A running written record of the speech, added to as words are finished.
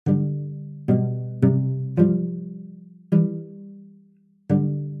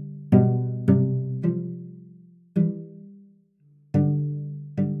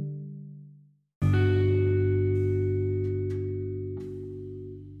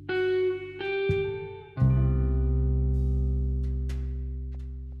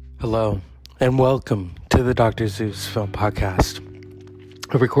Hello, and welcome to the Dr. Zeus Film Podcast.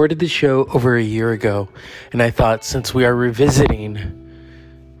 I recorded the show over a year ago, and I thought since we are revisiting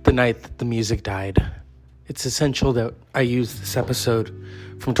the night that the music died, it's essential that I use this episode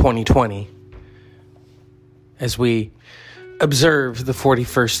from 2020 as we observe the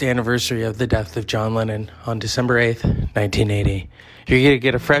 41st anniversary of the death of John Lennon on December 8th, 1980. You're going to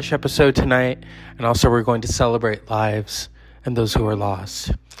get a fresh episode tonight, and also we're going to celebrate lives and those who are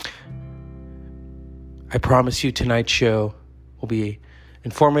lost. I promise you tonight's show will be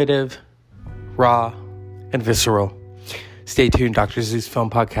informative, raw, and visceral. Stay tuned, Dr. Zeus Film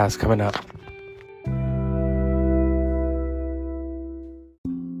Podcast coming up.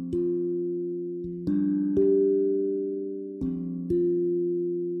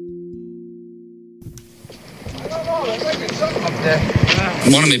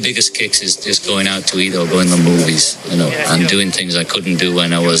 One of my biggest kicks is just going out to eat or going to the movies, and doing things I couldn't do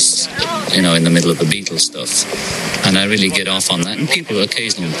when I was, in the middle of the Beatles stuff. And I really get off on that. And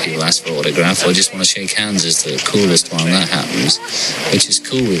occasionally people ask for autograph or just want to shake hands is the coolest one that happens, which is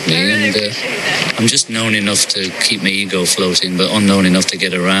cool with me. And I'm just known enough to keep my ego floating, but unknown enough to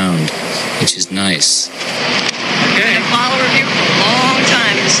get around, which is nice. Okay. Been a follower of you for a long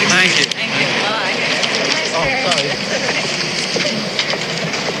time. Thank you. Thank you. Bye. Oh, sorry.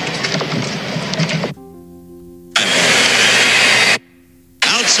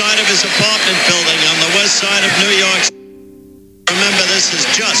 Outside of his apartment building on the west side of New York. Remember, this is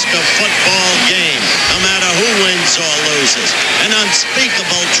just a football game, no matter who wins or loses. An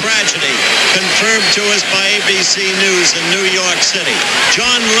unspeakable tragedy confirmed to us by ABC News in New York City.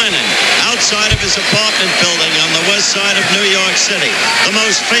 John Lennon, outside of his apartment building on the west side of New York City, the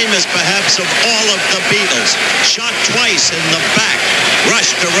most famous perhaps of all of the Beatles, shot twice in the back,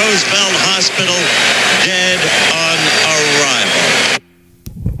 rushed to Roosevelt Hospital, dead on arrival.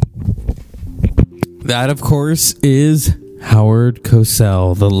 That, of course, is Howard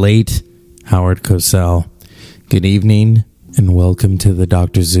Cosell, the late Howard Cosell. Good evening and welcome to the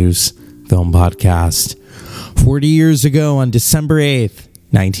Dr. Zeus Film Podcast. 40 years ago on December 8th,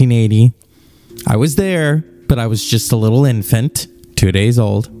 1980, I was there, but I was just a little infant, 2 days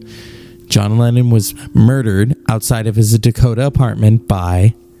old. John Lennon was murdered outside of his Dakota apartment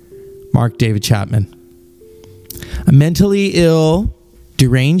by Mark David Chapman, a mentally ill,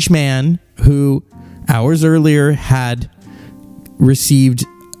 deranged man who hours earlier had received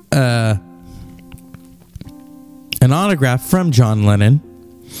an autograph from John Lennon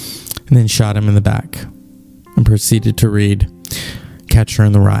and then shot him in the back and proceeded to read Catcher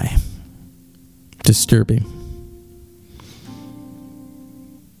in the Rye. Disturbing.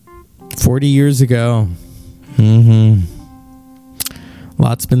 40 years ago.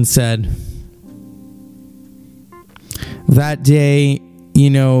 Lots been said. That day,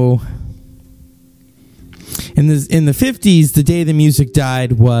 in the 50s, the day the music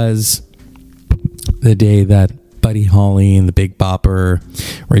died was the day that Buddy Holly and the Big Bopper,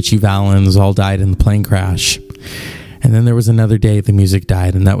 Ritchie Valens all died in the plane crash. And then there was another day the music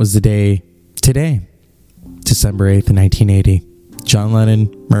died, and that was the day today, December 8th, 1980. John Lennon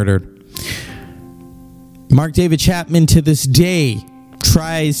murdered. Mark David Chapman to this day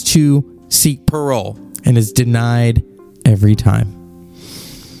tries to seek parole and is denied every time.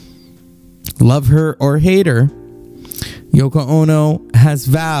 Love her or hate her, Yoko Ono has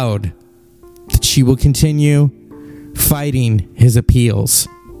vowed that she will continue fighting his appeals.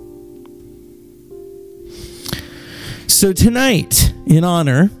 So tonight, in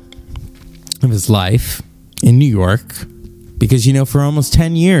honor of his life in New York, because for almost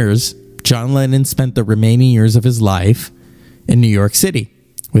 10 years, John Lennon spent the remaining years of his life in New York City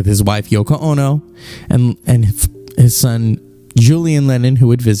with his wife Yoko Ono and his son Julian Lennon, who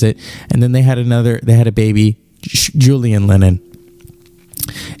would visit, and then they had a baby, Julian Lennon.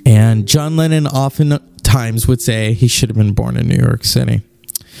 And John Lennon oftentimes would say he should have been born in New York City.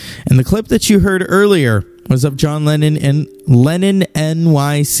 And the clip that you heard earlier was of John Lennon and Lennon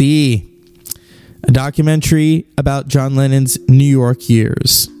NYC, a documentary about John Lennon's New York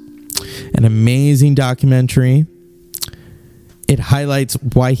years. An amazing documentary. It highlights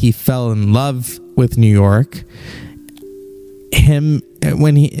why he fell in love with New York.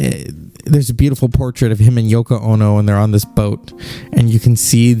 There's a beautiful portrait of him and Yoko Ono, and they're on this boat, and you can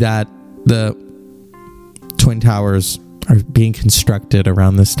see that the Twin Towers are being constructed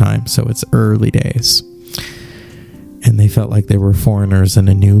around this time, so it's early days, and they felt like they were foreigners in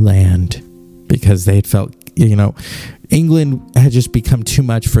a new land because they had felt, England had just become too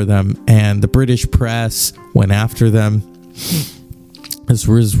much for them, and the British press went after them. This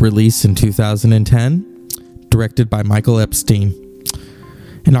was released in 2010, directed by Michael Epstein.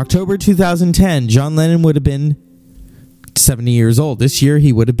 In October 2010, John Lennon would have been 70 years old. This year,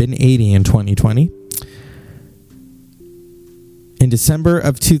 he would have been 80 in 2020. In December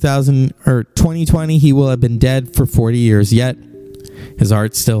of 2020, he will have been dead for 40 years, yet his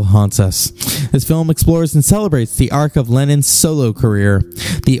art still haunts us. This film explores and celebrates the arc of Lennon's solo career.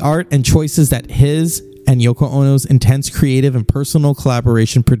 The art and choices that his and Yoko Ono's intense creative and personal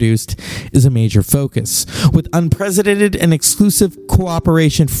collaboration produced is a major focus. With unprecedented and exclusive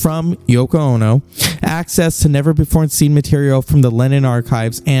cooperation from Yoko Ono, access to never-before-seen material from the Lennon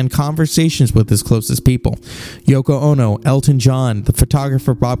archives, and conversations with his closest people, Yoko Ono, Elton John, the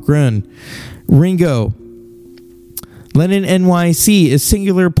photographer Bob Gruen, Ringo, Lennon NYC is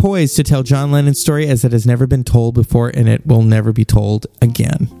singular poised to tell John Lennon's story as it has never been told before, and it will never be told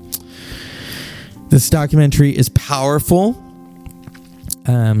again. This documentary is powerful.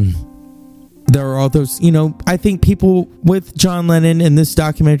 There are all those, I think people with John Lennon in this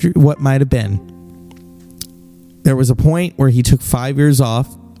documentary, what might have been. There was a point where he took 5 years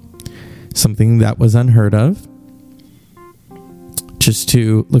off, something that was unheard of, just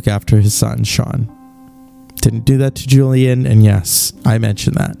to look after his son, Sean. Didn't do that to Julian, and yes, I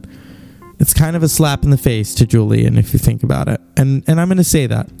mentioned that. It's kind of a slap in the face to Julian if you think about it. And I'm going to say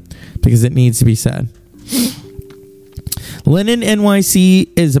that because it needs to be said. Lennon NYC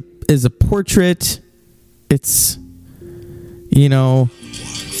is a portrait. It's,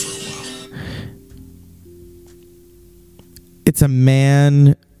 it's a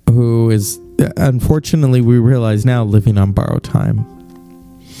man who is, unfortunately, we realize now, living on borrowed time.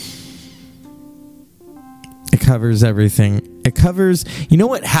 It covers everything. It covers,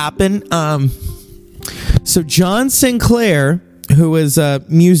 what happened? So John Sinclair, who was a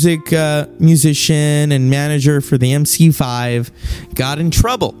musician and manager for the MC5, got in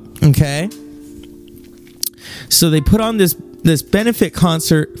trouble. Okay. So they put on this benefit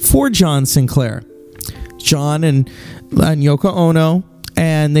concert for John Sinclair, John and Yoko Ono,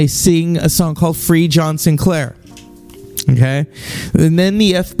 and they sing a song called Free John Sinclair. Okay. And then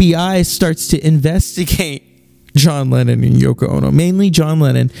the FBI starts to investigate John Lennon and Yoko Ono, mainly John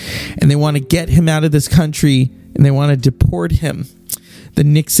Lennon, and they want to get him out of this country and they want to deport him. The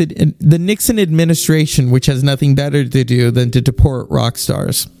Nixon administration, which has nothing better to do than to deport rock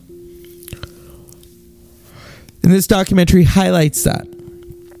stars. And this documentary highlights that.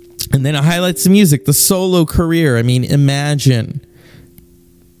 And then it highlights the music, the solo career. I mean, Imagine,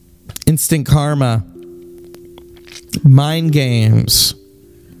 Instant Karma, Mind Games,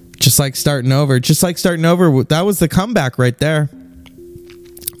 Just Like Starting Over. Just Like Starting Over, that was the comeback right there.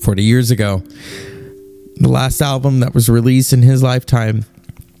 40 years ago. The last album that was released in his lifetime.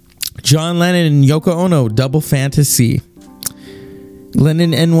 John Lennon and Yoko Ono, Double Fantasy.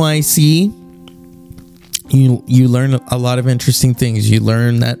 Lennon NYC. You learn a lot of interesting things. You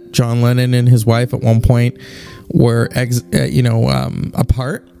learn that John Lennon and his wife at one point were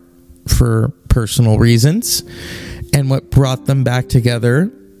apart for personal reasons. And what brought them back together,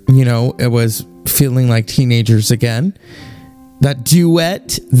 it was feeling like teenagers again. That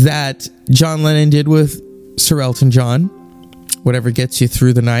duet that John Lennon did with Sir Elton John, Whatever Gets You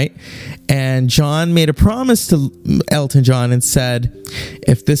Through the Night. And John made a promise to Elton John and said,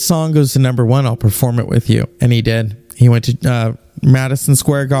 if this song goes to number one, I'll perform it with you. And he did. He went to Madison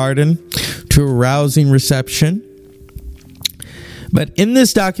Square Garden to a rousing reception. But in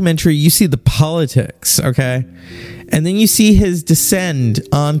this documentary, you see the politics, okay? And then you see his descend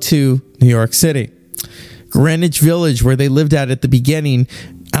onto New York City. Greenwich Village, where they lived at the beginning.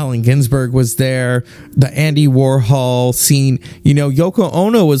 Allen Ginsberg was there. The Andy Warhol scene. Yoko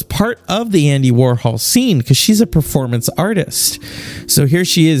Ono was part of the Andy Warhol scene because she's a performance artist. So here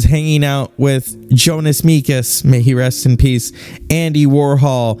she is hanging out with Jonas Mekas, may he rest in peace, Andy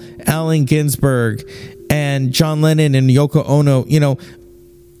Warhol, Allen Ginsberg, and John Lennon and Yoko Ono,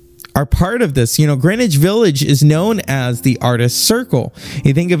 are part of this. Greenwich Village is known as the artist circle.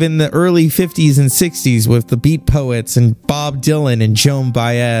 You think of in the early 50s and 60s with the Beat Poets and Bob Dylan and Joan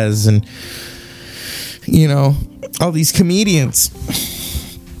Baez and, all these comedians.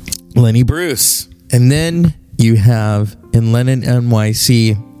 Lenny Bruce. And then you have in Lennon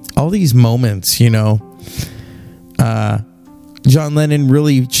NYC all these moments, John Lennon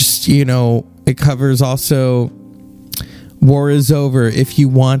really just, it covers also War Is Over, If You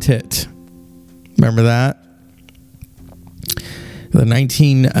Want It. Remember that? The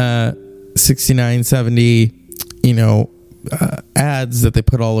 1969-70, ads that they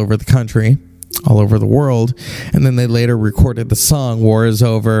put all over the country, all over the world. And then they later recorded the song, War Is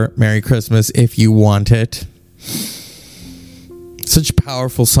Over, Merry Christmas, If You Want It. Such a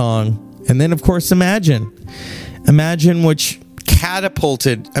powerful song. And then, of course, Imagine. Imagine, which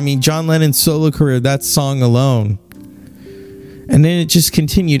catapulted. I mean, John Lennon's solo career, that song alone. And then it just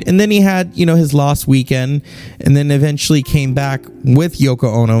continued. And then he had, his Lost Weekend, and then eventually came back with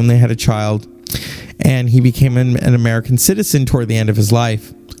Yoko Ono, and they had a child. And he became an American citizen toward the end of his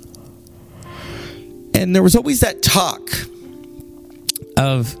life. And there was always that talk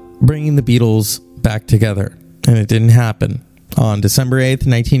of bringing the Beatles back together. And it didn't happen. On December 8th,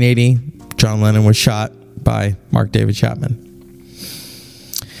 1980, John Lennon was shot by Mark David Chapman.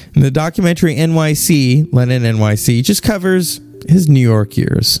 And the documentary NYC, Lennon NYC, just covers his New York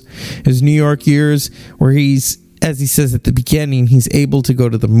years. His New York years where he's, as he says at the beginning, he's able to go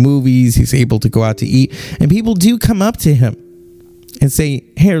to the movies, he's able to go out to eat, and people do come up to him and say,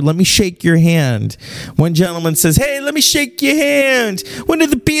 "Here, let me shake your hand." One gentleman says, "Hey, let me shake your hand. When are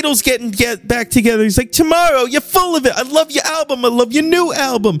the Beatles get back together?" He's like, "Tomorrow. You're full of it. I love your album. I love your new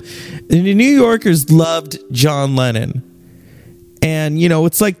album." And the New Yorkers loved John Lennon. And,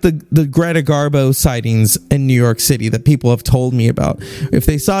 it's like the Greta Garbo sightings in New York City that people have told me about. If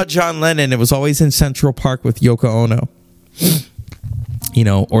they saw John Lennon, it was always in Central Park with Yoko Ono.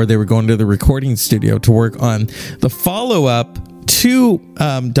 Or they were going to the recording studio to work on the follow-up to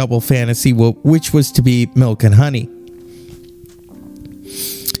Double Fantasy, which was to be Milk and Honey.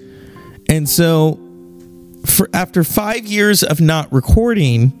 And so, after 5 years of not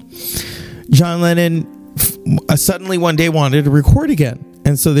recording, John Lennon suddenly one day wanted to record again.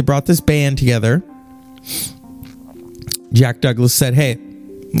 And so they brought this band together. Jack Douglas said, "Hey,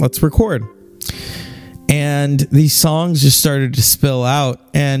 let's record." And these songs just started to spill out.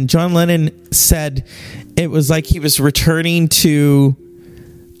 And John Lennon said it was like he was returning to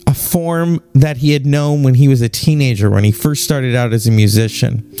a form that he had known when he was a teenager, when he first started out as a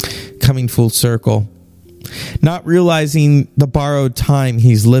musician, coming full circle, not realizing the borrowed time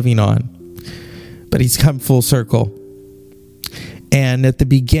he's living on. But he's come full circle. And at the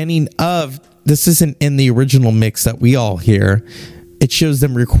beginning of, this isn't in the original mix that we all hear, it shows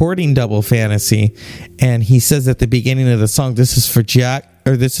them recording Double Fantasy. And he says at the beginning of the song, this is for Chuck,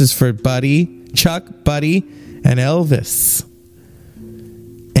 Buddy, and Elvis.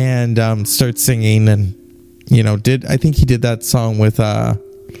 And starts singing, and, I think he did that song with Phil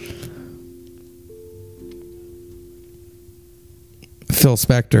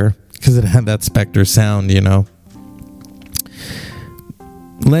Spector, because it had that Spectre sound,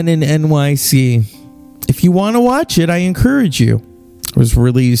 Lennon NYC. If you want to watch it, I encourage you. It was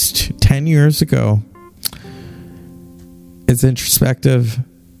released 10 years ago. It's introspective.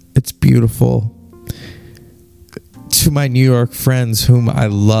 It's beautiful. To my New York friends whom I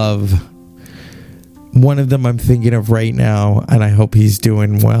love, one of them I'm thinking of right now, and I hope he's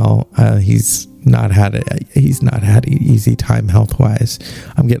doing well. He's not had an easy time health-wise.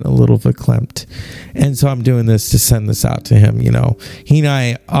 I'm getting a little verklempt. And so I'm doing this to send this out to him. He and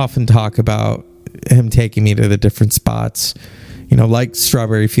I often talk about him taking me to the different spots, like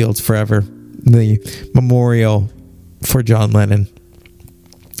Strawberry Fields Forever, the memorial for John Lennon,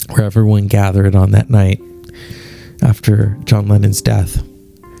 where everyone gathered on that night after John Lennon's death,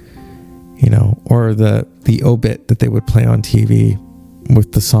 or the obit that they would play on TV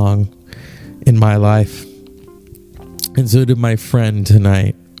with the song In My Life. And so did my friend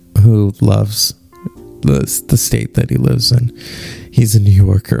tonight, who loves the state that he lives in. He's a New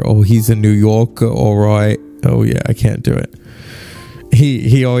Yorker. Oh, he's a New Yorker, all right. Oh yeah, I can't do it.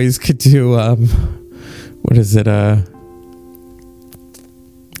 He always could do what is it?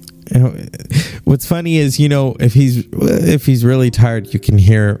 What's funny is, if he's really tired, you can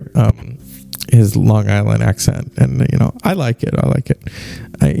hear his Long Island accent, and I like it.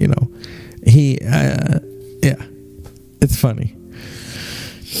 Yeah, it's funny.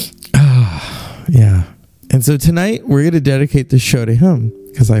 Yeah. And so tonight we're going to dedicate this show to him,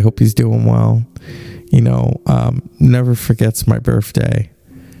 because I hope he's doing well. Never forgets my birthday,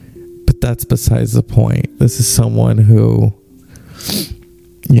 but that's besides the point. This is someone who,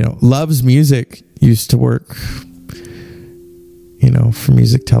 loves music, used to work, for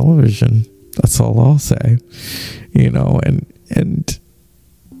music television. That's all I'll say, and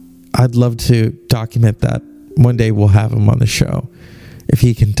I'd love to document that. One day we'll have him on the show if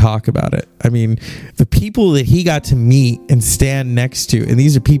he can talk about it. I mean, the people that he got to meet and stand next to, and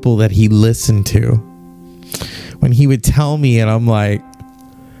these are people that he listened to, when he would tell me, and I'm like,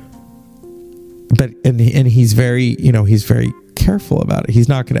 and he's very, he's very careful about it. He's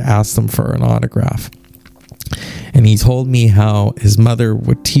not going to ask them for an autograph. And he told me how his mother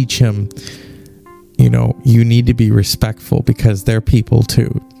would teach him, you need to be respectful because they're people too.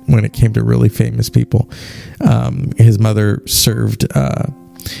 When it came to really famous people, his mother served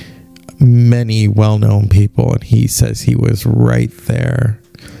many well-known people, and he says he was right there.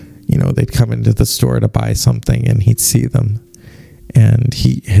 You know, they'd come into the store to buy something, and he'd see them. And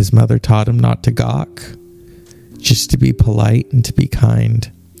his mother taught him not to gawk, just to be polite and to be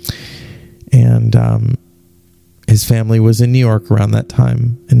kind. And his family was in New York around that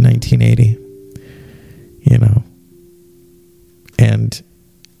time in 1980. You know, and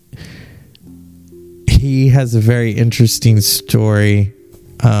he has a very interesting story.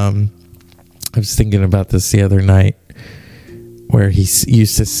 I was thinking about this the other night, where he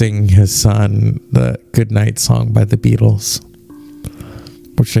used to sing his son the Goodnight Song by the Beatles,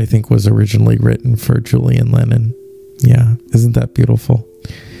 which I think was originally written for Julian Lennon. Yeah, isn't that beautiful?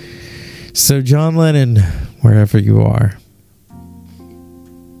 So John Lennon, wherever you are,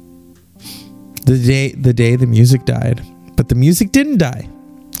 the day the music died, but the music didn't die.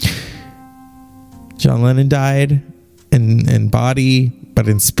 John Lennon died in body, but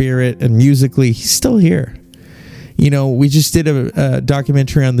in spirit and musically, he's still here. You know, we just did a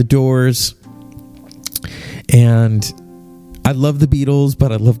documentary on the Doors, and I love the Beatles,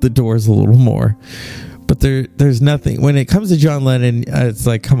 but I love the Doors a little more. But there's nothing, when it comes to John Lennon, it's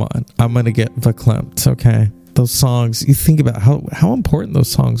like, come on, I'm going to get verklempt, okay? Those songs, you think about how important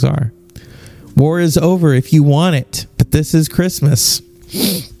those songs are. War is over if you want it, but this is Christmas.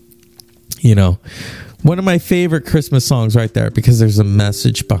 You know, one of my favorite Christmas songs right there, because there's a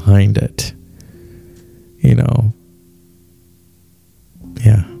message behind it. You know,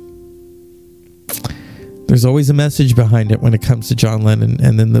 yeah. There's always a message behind it when it comes to John Lennon,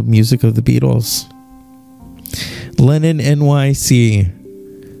 and then the music of the Beatles. Lennon NYC,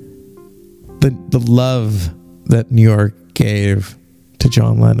 the love that New York gave to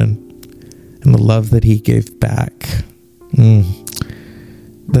John Lennon, and the love that he gave back.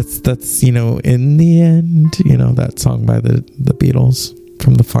 That's you know, in the end, you know, that song by the Beatles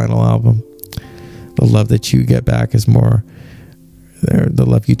from the final album. The love that you get back is more, the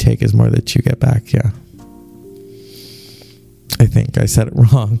love you take is more that you get back. Yeah. I think I said it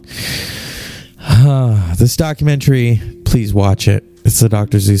wrong. This documentary, please watch it. It's the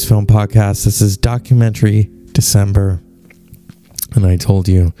Dr. Zeus Film Podcast. This is Documentary December. And I told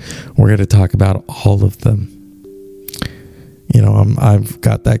you, we're going to talk about all of them. You know, I've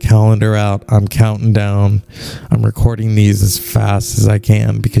got that calendar out. I'm counting down. I'm recording these as fast as I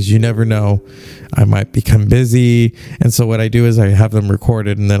can, because you never know. I might become busy. And so what I do is I have them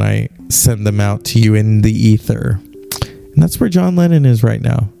recorded, and then I send them out to you in the ether. And that's where John Lennon is right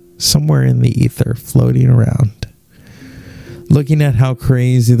now. Somewhere in the ether, floating around. Looking at how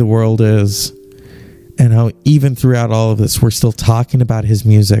crazy the world is. And how even throughout all of this, we're still talking about his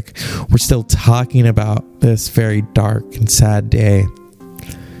music. We're still talking about this very dark and sad day.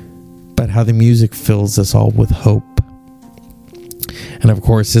 But how the music fills us all with hope. And of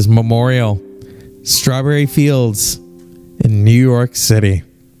course, his memorial, Strawberry Fields in New York City.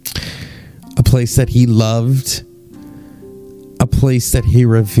 A place that he loved. A place that he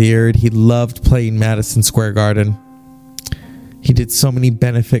revered. He loved playing Madison Square Garden. He did so many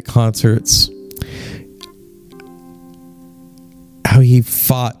benefit concerts. How he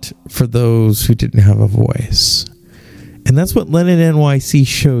fought for those who didn't have a voice. And that's what Lennon NYC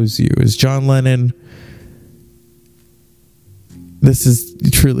shows you, is John Lennon. This is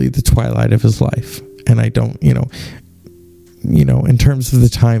truly the twilight of his life. And I don't, you know, in terms of the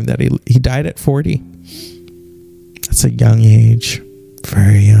time that he died at 40. That's a young age.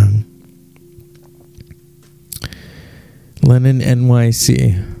 Very young. Lennon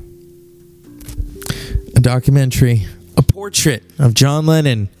NYC. A documentary. A portrait of John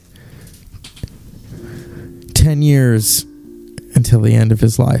Lennon. 10 years until the end of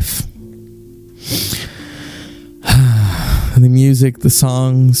his life. The music, the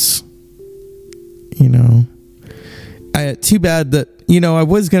songs, you know. Too bad that, you know, I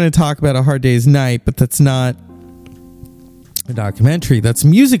was going to talk about A Hard Day's Night, but that's not a documentary. That's a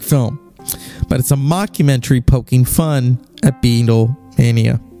music film. But it's a mockumentary poking fun at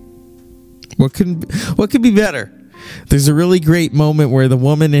Beatlemania. What could be better? There's a really great moment where the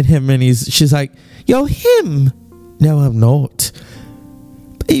woman and him, and she's like, "You're him." "No, I'm not."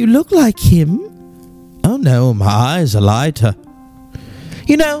 "But you look like him." "Oh no, my eyes are lighter."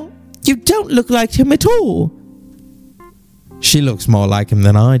 "You know, you don't look like him at all." "She looks more like him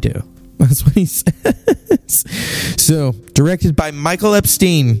than I do." That's what he says. So, directed by Michael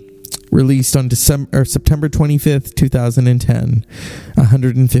Epstein, released on September 25th, 2010.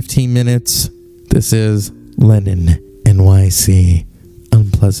 115 minutes. This is Lennon NYC.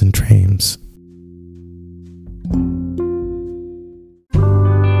 Unpleasant dreams.